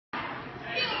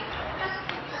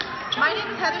My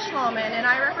name is Schloeman, and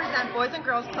I represent Boys and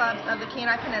Girls Clubs of the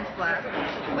Kenai Peninsula.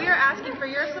 We are asking for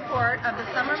your support of the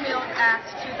Summer Meals Act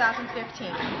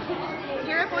 2015.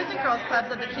 Here at Boys and Girls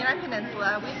Clubs of the Kenai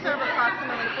Peninsula, we serve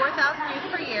approximately 4,000 youth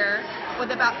per year,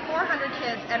 with about 400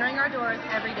 kids entering our doors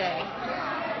every day.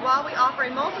 While we offer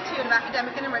a multitude of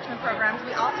academic and enrichment programs,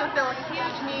 we also fill a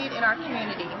huge need in our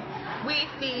community. We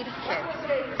feed kids.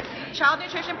 Child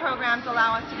nutrition programs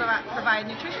allow us to provide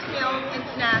nutritious meals and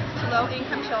snacks to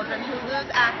low-income children who lose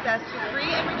access to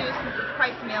free and reduced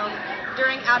price meals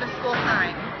during out-of-school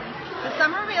time. The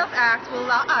Summer Meals Act will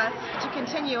allow us to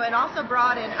continue and also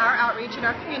broaden our outreach in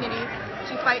our community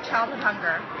to fight childhood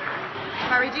hunger.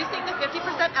 By reducing the 50%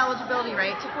 eligibility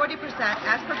rate to 40%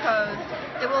 as proposed,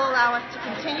 it will allow us to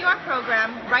continue our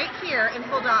program right here in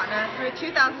Soldotna through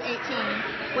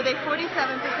 2018 with a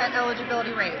 47%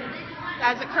 eligibility rate.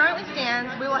 As it currently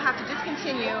stands, we will have to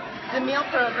discontinue the meal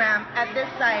program at this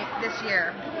site this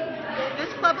year. This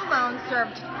club alone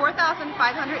served 4,587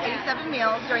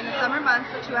 meals during the summer months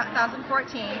of 2014,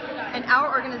 and our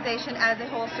organization as a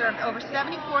whole served over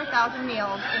 74,000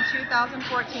 meals in 2014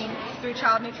 through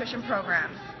child nutrition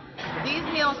programs. These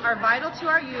meals are vital to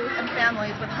our youth and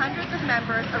families, with hundreds of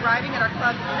members arriving at our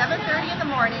club at 7:30 in the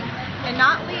morning and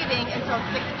not leaving until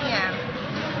 6 p.m.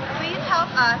 Please help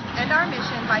us end our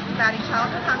mission by combating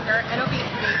childhood hunger and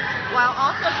obesity while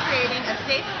also creating a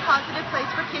safe and positive place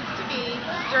for kids to be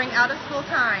during out-of-school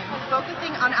time,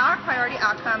 focusing on our priority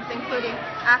outcomes including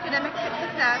academic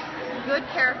success, good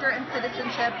character and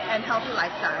citizenship, and healthy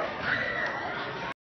lifestyles.